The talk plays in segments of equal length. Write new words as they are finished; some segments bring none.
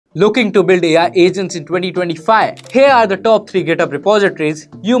Looking to build AI agents in 2025? Here are the top 3 GitHub repositories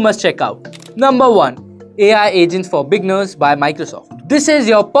you must check out. Number 1. AI Agents for Beginners by Microsoft. This is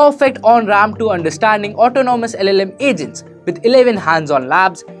your perfect on-ramp to understanding autonomous LLM agents with 11 hands-on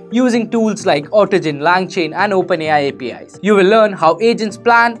labs using tools like Autogen, LangChain and OpenAI APIs. You will learn how agents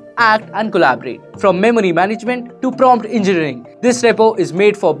plan, act and collaborate, from memory management to prompt engineering. This repo is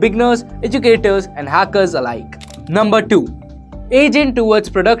made for beginners, educators and hackers alike. Number 2. Agent Towards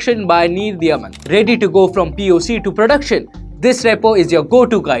Production by Vidhya. Ready to go from POC to production? This repo is your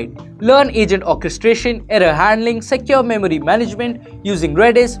go-to guide. Learn agent orchestration, error handling, secure memory management using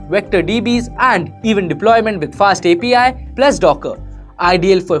Redis, vector DBs and even deployment with fast API plus Docker.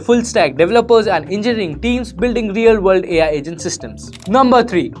 Ideal for full-stack developers and engineering teams building real-world AI agent systems. Number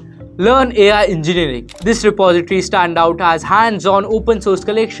 3. Learn AI Engineering. This repository stands out as hands-on open source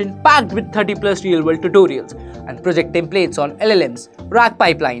collection packed with 30+ real-world tutorials and project templates on LLMs, RAG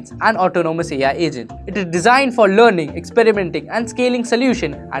pipelines and autonomous AI agents. It is designed for learning, experimenting and scaling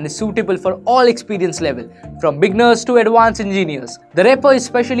solutions and is suitable for all experience level, from beginners to advanced engineers. The repo is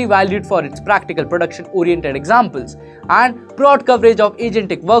specially valued for its practical production-oriented examples and broad coverage of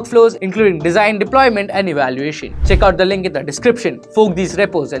agentic workflows including design, deployment and evaluation. Check out the link in the description, fork these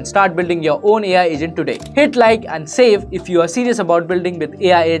repos and start building your own AI agent today. Hit like and save if you are serious about building with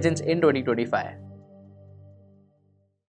AI agents in 2025.